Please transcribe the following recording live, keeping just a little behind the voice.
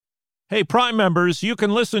Hey, Prime members, you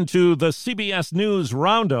can listen to the CBS News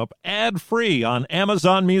Roundup ad-free on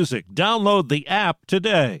Amazon Music. Download the app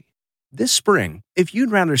today. This spring, if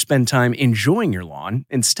you'd rather spend time enjoying your lawn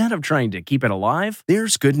instead of trying to keep it alive,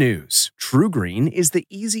 there's good news. True Green is the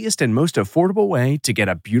easiest and most affordable way to get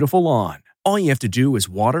a beautiful lawn. All you have to do is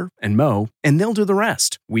water and mow, and they'll do the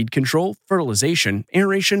rest. Weed control, fertilization,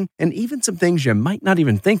 aeration, and even some things you might not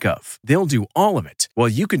even think of. They'll do all of it, while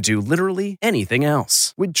you can do literally anything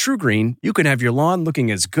else. With True Green, you can have your lawn looking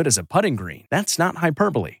as good as a putting green. That's not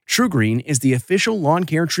hyperbole. True Green is the official lawn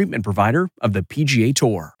care treatment provider of the PGA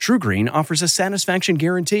Tour. True Green offers a satisfaction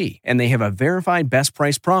guarantee, and they have a verified best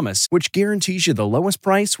price promise, which guarantees you the lowest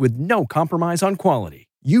price with no compromise on quality.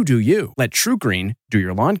 You do you. Let True Green do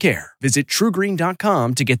your lawn care. Visit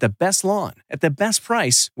TrueGreen.com to get the best lawn at the best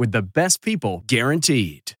price with the best people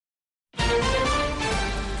guaranteed.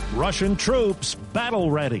 Russian troops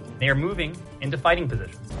battle ready. They are moving into fighting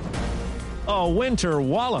positions. A winter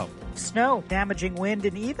wallop. Snow, damaging wind,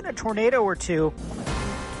 and even a tornado or two.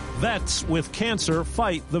 Vets with cancer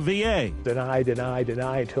fight the VA. Deny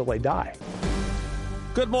until they die.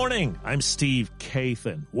 Good morning. I'm Steve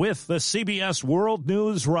Kathan with the CBS World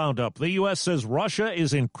News Roundup. The U.S. says Russia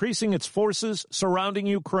is increasing its forces surrounding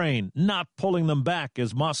Ukraine, not pulling them back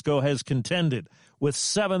as Moscow has contended, with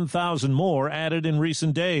 7,000 more added in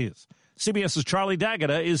recent days. CBS's Charlie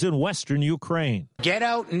D'Agata is in western Ukraine. Get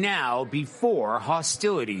out now before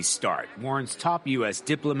hostilities start, warns top U.S.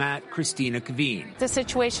 diplomat Christina Kveen. The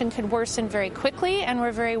situation could worsen very quickly, and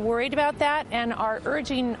we're very worried about that and are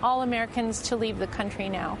urging all Americans to leave the country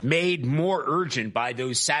now. Made more urgent by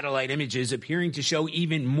those satellite images appearing to show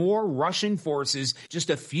even more Russian forces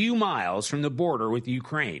just a few miles from the border with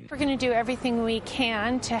Ukraine. We're going to do everything we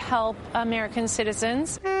can to help American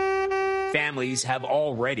citizens. Families have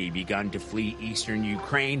already begun to flee eastern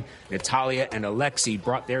Ukraine. Natalia and Alexei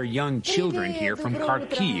brought their young children here from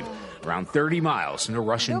Kharkiv, around 30 miles from the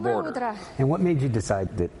Russian border. And what made you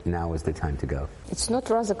decide that now is the time to go? It's not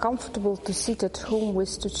rather comfortable to sit at home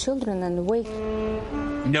with two children and wait.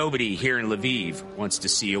 Nobody here in Lviv wants to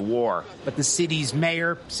see a war, but the city's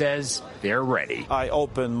mayor says they're ready. I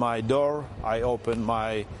open my door, I open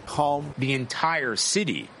my home. The entire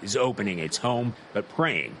city is opening its home, but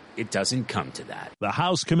praying it doesn't come to that. The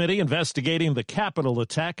House committee investigating the Capitol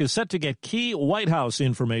attack is set to get key White House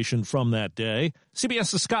information from that day.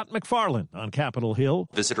 CBS's Scott McFarland on Capitol Hill.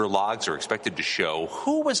 Visitor logs are expected to show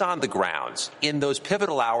who was on the grounds in those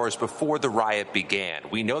pivotal hours before the riot began.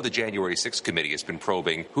 We know the January 6th committee has been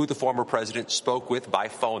probing who the former president spoke with by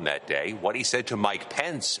phone that day, what he said to Mike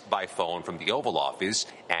Pence by phone from the Oval Office,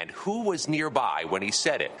 and who was nearby when he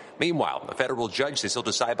said it. Meanwhile, a federal judge says he'll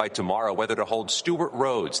decide by tomorrow whether to hold Stuart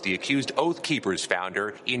Rhodes, the accused Oath Keepers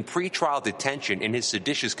founder, in pretrial detention in his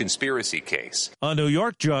seditious conspiracy case. A New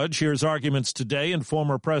York judge hears arguments today in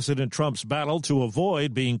former President Trump's battle to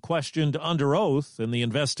avoid being questioned under oath in the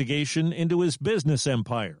investigation into his business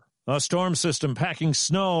empire. A storm system packing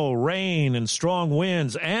snow, rain, and strong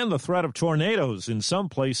winds, and the threat of tornadoes in some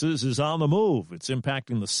places is on the move. It's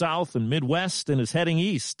impacting the South and Midwest and is heading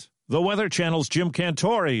east. The Weather Channel's Jim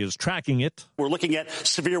Cantori is tracking it. We're looking at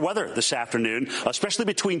severe weather this afternoon, especially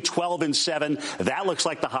between 12 and 7. That looks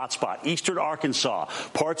like the hot spot. Eastern Arkansas,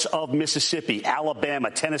 parts of Mississippi, Alabama,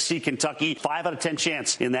 Tennessee, Kentucky. 5 out of 10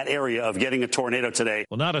 chance in that area of getting a tornado today.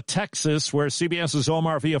 Well, now to Texas, where CBS's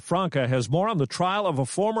Omar Villafranca has more on the trial of a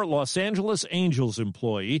former Los Angeles Angels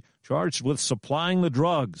employee charged with supplying the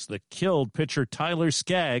drugs that killed pitcher Tyler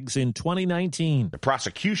Skaggs in 2019. The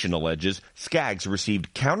prosecution alleges Skaggs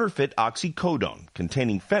received counterfeit oxycodone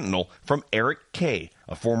containing fentanyl from Eric Kay,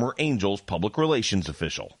 a former Angels public relations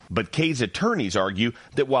official. But Kay's attorneys argue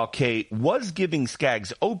that while Kay was giving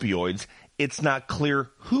Skaggs opioids, it's not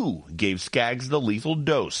clear who gave Skaggs the lethal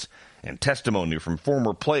dose. And testimony from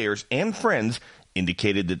former players and friends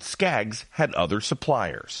indicated that Skaggs had other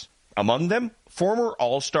suppliers. Among them, former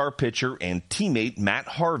All-Star pitcher and teammate Matt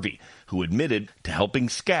Harvey, who admitted to helping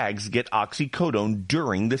Skaggs get oxycodone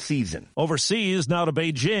during the season. Overseas, now to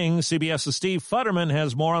Beijing, CBS's Steve Futterman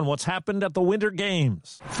has more on what's happened at the Winter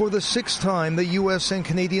Games. For the 6th time, the U.S. and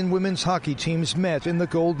Canadian women's hockey teams met in the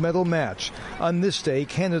gold medal match. On this day,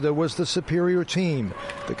 Canada was the superior team.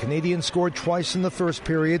 The Canadians scored twice in the first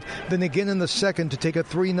period, then again in the second to take a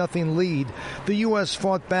 3-0 lead. The U.S.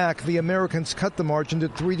 fought back. The Americans cut the margin to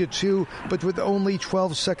 3-2, but with only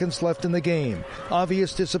 12 seconds left in the game.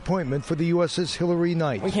 Obvious disappointment opponent for the U.S.'s Hillary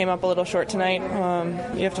Knight. We came up a little short tonight.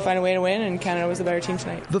 You have to find a way to win, and Canada was the better team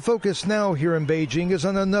tonight. The focus now here in Beijing is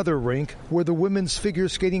on another rink where the women's figure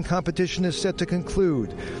skating competition is set to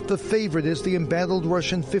conclude. The favorite is the embattled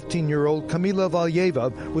Russian 15-year-old Kamila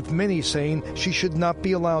Valieva, with many saying she should not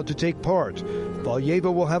be allowed to take part.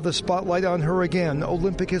 Valieva will have the spotlight on her again,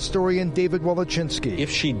 Olympic historian David Wolochinsky. If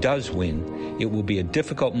she does win, it will be a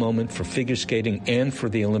difficult moment for figure skating and for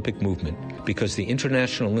the Olympic movement, because the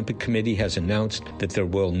International Olympic Committee has announced that there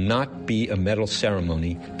will not be a medal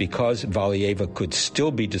ceremony because Valieva could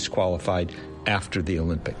still be disqualified after the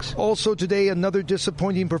Olympics. Also today, another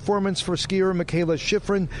disappointing performance for skier Michaela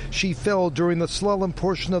Schifrin. She fell during the slalom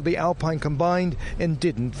portion of the Alpine Combined and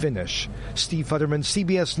didn't finish. Steve Futterman,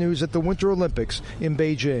 CBS News at the Winter Olympics in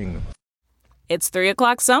Beijing. It's 3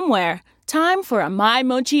 o'clock somewhere. Time for a My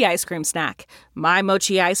Mochi ice cream snack. My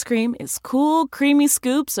Mochi ice cream is cool, creamy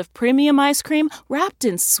scoops of premium ice cream wrapped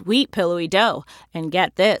in sweet, pillowy dough. And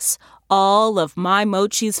get this, all of My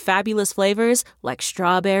Mochi's fabulous flavors, like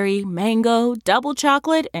strawberry, mango, double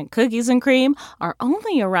chocolate, and cookies and cream, are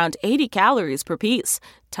only around 80 calories per piece.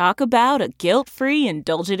 Talk about a guilt-free,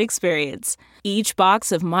 indulgent experience. Each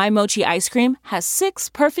box of My Mochi ice cream has 6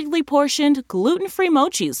 perfectly portioned, gluten-free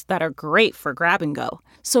mochis that are great for grab and go.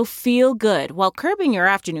 So feel good while curbing your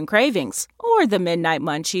afternoon cravings or the midnight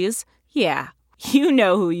munchies. Yeah, you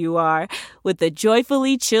know who you are, with the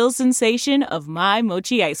joyfully chill sensation of My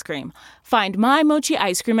Mochi ice cream. Find My Mochi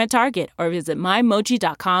ice cream at Target or visit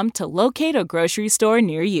mymochi.com to locate a grocery store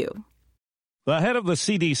near you. The head of the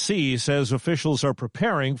CDC says officials are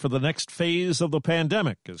preparing for the next phase of the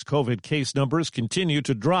pandemic as COVID case numbers continue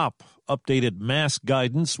to drop. Updated mask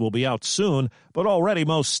guidance will be out soon, but already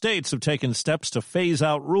most states have taken steps to phase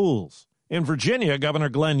out rules. In Virginia, Governor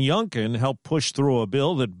Glenn Youngkin helped push through a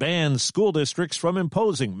bill that bans school districts from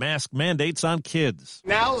imposing mask mandates on kids.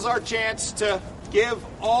 Now's our chance to give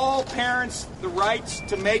all parents the rights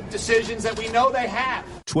to make decisions that we know they have.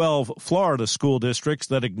 12 Florida school districts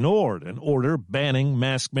that ignored an order banning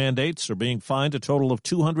mask mandates are being fined a total of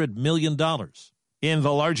 $200 million. In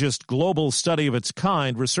the largest global study of its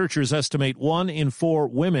kind, researchers estimate 1 in 4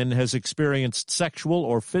 women has experienced sexual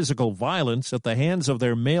or physical violence at the hands of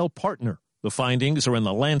their male partner. The findings are in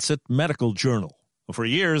the Lancet Medical Journal. For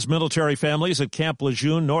years, military families at Camp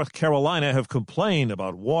Lejeune, North Carolina, have complained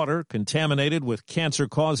about water contaminated with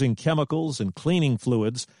cancer-causing chemicals and cleaning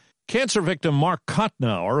fluids. Cancer victim Mark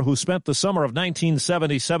Kotnauer, who spent the summer of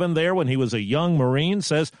 1977 there when he was a young Marine,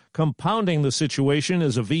 says compounding the situation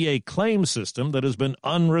is a VA claim system that has been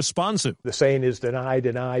unresponsive. The saying is deny,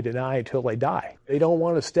 deny, deny until they die. They don't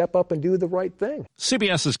want to step up and do the right thing.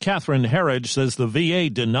 CBS's Catherine Herridge says the VA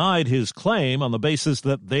denied his claim on the basis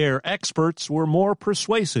that their experts were more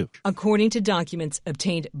persuasive. According to documents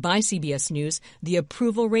obtained by CBS News, the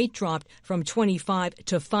approval rate dropped from 25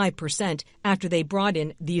 to 5% after they brought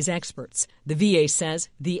in these experts. The VA says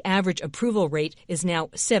the average approval rate is now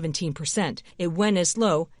 17%. It went as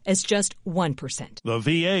low as just 1%. The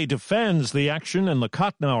VA defends the action in the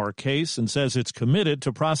Kotnauer case and says it's committed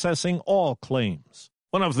to processing all claims.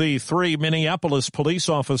 One of the 3 Minneapolis police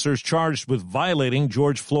officers charged with violating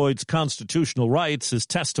George Floyd's constitutional rights has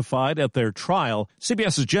testified at their trial.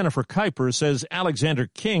 CBS's Jennifer Kuiper says Alexander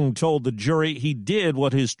King told the jury he did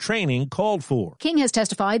what his training called for. King has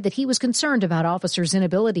testified that he was concerned about officers'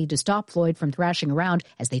 inability to stop Floyd from thrashing around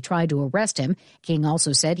as they tried to arrest him. King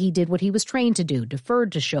also said he did what he was trained to do,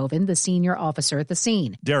 deferred to Chauvin, the senior officer at the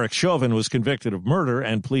scene. Derek Chauvin was convicted of murder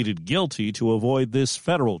and pleaded guilty to avoid this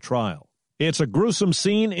federal trial. It's a gruesome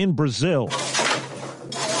scene in Brazil.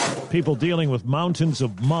 People dealing with mountains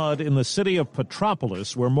of mud in the city of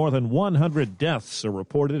Petropolis, where more than 100 deaths are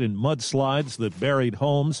reported in mudslides that buried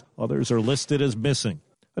homes. Others are listed as missing.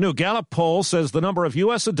 A new Gallup poll says the number of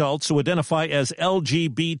U.S. adults who identify as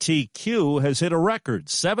LGBTQ has hit a record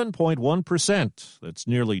 7.1%. That's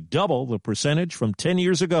nearly double the percentage from 10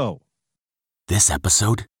 years ago. This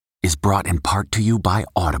episode is brought in part to you by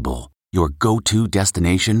Audible, your go-to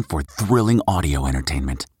destination for thrilling audio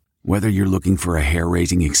entertainment. Whether you're looking for a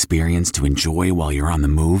hair-raising experience to enjoy while you're on the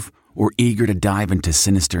move or eager to dive into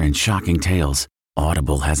sinister and shocking tales,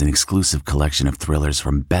 Audible has an exclusive collection of thrillers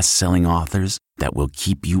from best-selling authors that will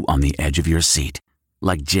keep you on the edge of your seat.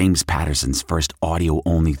 Like James Patterson's first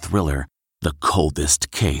audio-only thriller, The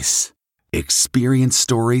Coldest Case. Experience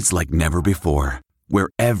stories like never before, where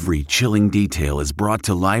every chilling detail is brought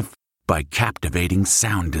to life by captivating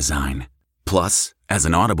sound design. Plus, as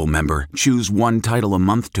an Audible member, choose one title a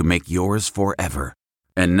month to make yours forever.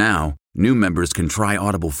 And now, new members can try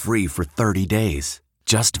Audible free for 30 days.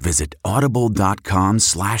 Just visit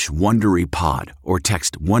audible.com/WonderyPod or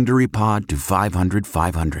text WonderyPod to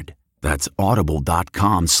 500-500. That's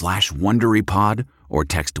audible.com/WonderyPod or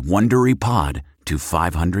text WonderyPod to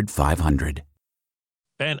 500-500.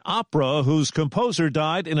 An opera whose composer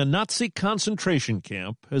died in a Nazi concentration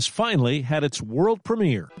camp has finally had its world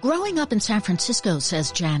premiere. Growing up in San Francisco,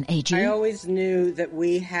 says Jan Agee. I always knew that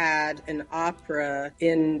we had an opera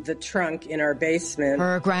in the trunk in our basement.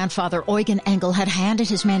 Her grandfather, Eugen Engel, had handed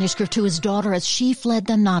his manuscript to his daughter as she fled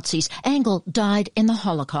the Nazis. Engel died in the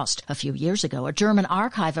Holocaust. A few years ago, a German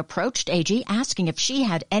archive approached Agee asking if she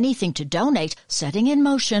had anything to donate, setting in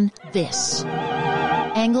motion this.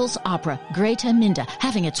 Engel's opera, Greta Minde,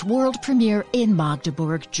 having its world premiere in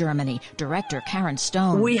Magdeburg, Germany. Director Karen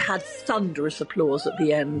Stone. We had thunderous applause at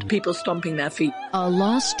the end, people stomping their feet. A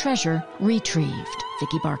lost treasure retrieved.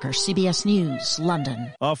 Vicki Barker, CBS News,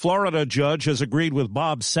 London. A Florida judge has agreed with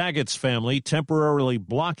Bob Saget's family, temporarily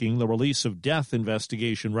blocking the release of death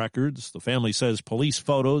investigation records. The family says police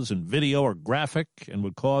photos and video are graphic and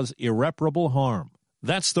would cause irreparable harm.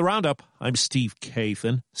 That's the Roundup. I'm Steve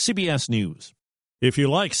Kathan, CBS News. If you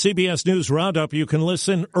like CBS News Roundup, you can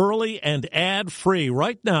listen early and ad-free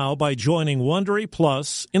right now by joining Wondery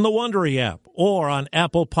Plus in the Wondery app or on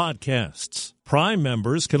Apple Podcasts. Prime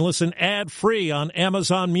members can listen ad-free on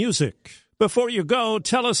Amazon Music. Before you go,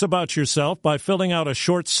 tell us about yourself by filling out a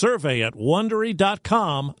short survey at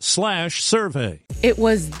Wondery.com/survey. It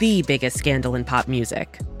was the biggest scandal in pop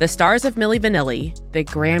music. The stars of Milli Vanilli, the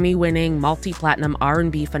Grammy-winning multi-platinum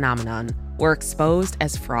R&B phenomenon, were exposed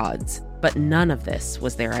as frauds. But none of this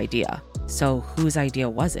was their idea. So whose idea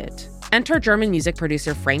was it? Enter German music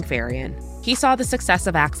producer Frank Farian. He saw the success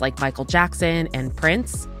of acts like Michael Jackson and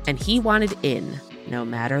Prince, and he wanted in, no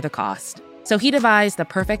matter the cost. So he devised the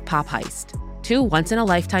perfect pop heist. Two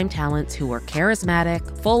once-in-a-lifetime talents who were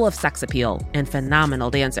charismatic, full of sex appeal, and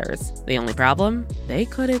phenomenal dancers. The only problem? They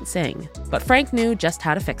couldn't sing. But Frank knew just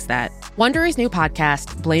how to fix that. Wondery's new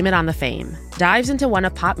podcast, Blame It on the Fame, dives into one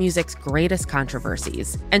of pop music's greatest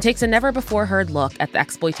controversies and takes a never-before-heard look at the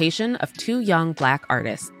exploitation of two young Black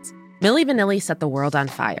artists. Milli Vanilli set the world on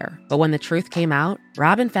fire, but when the truth came out,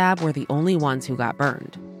 Rob and Fab were the only ones who got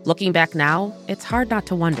burned. Looking back now, it's hard not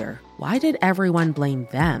to wonder, why did everyone blame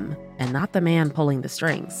them and not the man pulling the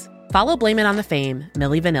strings? Follow Blame It on the Fame,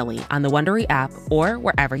 Milli Vanilli, on the Wondery app or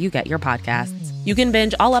wherever you get your podcasts. You can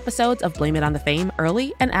binge all episodes of Blame It on the Fame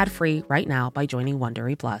early and ad-free right now by joining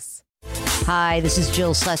Wondery Plus. Hi, this is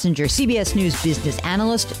Jill Schlesinger, CBS News business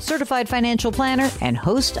analyst, certified financial planner, and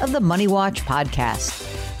host of the Money Watch podcast.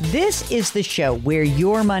 This is the show where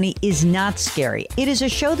your money is not scary. It is a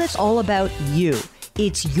show that's all about you.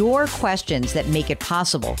 It's your questions that make it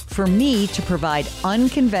possible for me to provide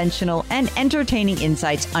unconventional and entertaining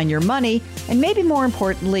insights on your money, and maybe more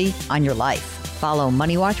importantly, on your life. Follow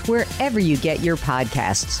Money Watch wherever you get your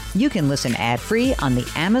podcasts. You can listen ad-free on the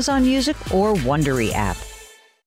Amazon Music or Wondery app.